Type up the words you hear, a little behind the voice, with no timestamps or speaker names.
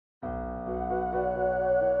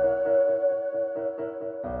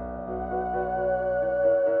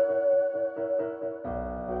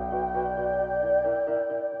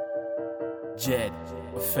Jed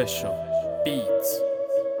Official Beats.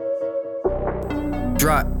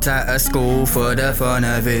 Dropped out of school for the fun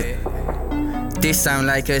of it. This sound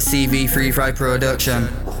like a CV3 fry production.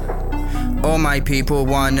 All my people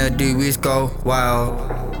wanna do is go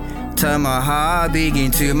wild. Turn my hobby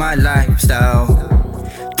into my lifestyle.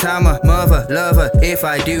 Tell my mother, lover, if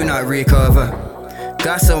I do not recover.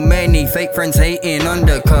 Got so many fake friends hating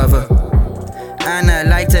undercover. And I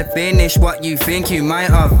like to finish what you think you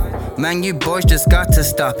might have. Man, you boys just got to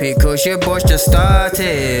stop it, cause your boys just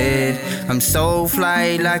started. I'm so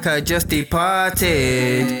fly like I just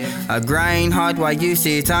departed. I grind hard while you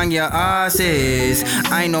sit on your asses.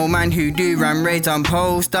 I know man who do run raids on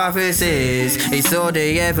post offices. It's all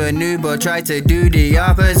they ever knew but try to do the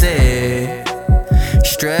opposite.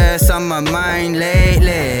 Stress on my mind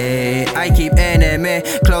lately. I keep enemy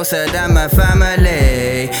closer than my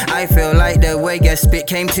family. I feel like the way your spit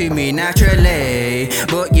came to me naturally.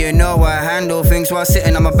 But you know I handle things while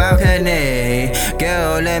sitting on my balcony.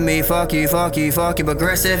 Girl, let me fuck you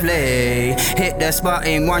progressively. Hit the spot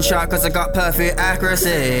in one shot cause I got perfect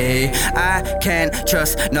accuracy. I can't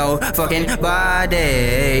trust no fucking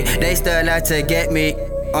body. They still like to get me,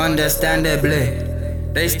 understandably.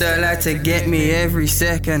 They still like to get me every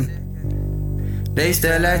second. They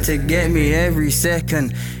still like to get me every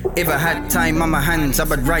second. If I had time on my hands, I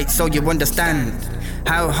would write so you understand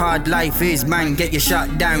how hard life is, man. Get you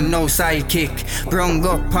shot down, no sidekick. Brung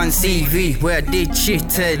up on CV where I did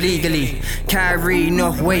shit illegally. Carry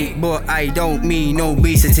enough weight, but I don't mean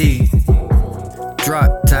obesity.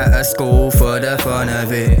 Dropped out of school for the fun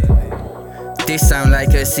of it. This sound like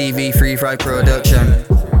a CV3 fry production.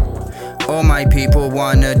 All my people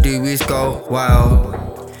wanna do is go wild.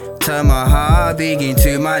 Turn my hobby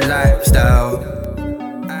into my lifestyle.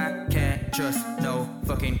 I can't trust no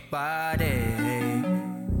fucking body.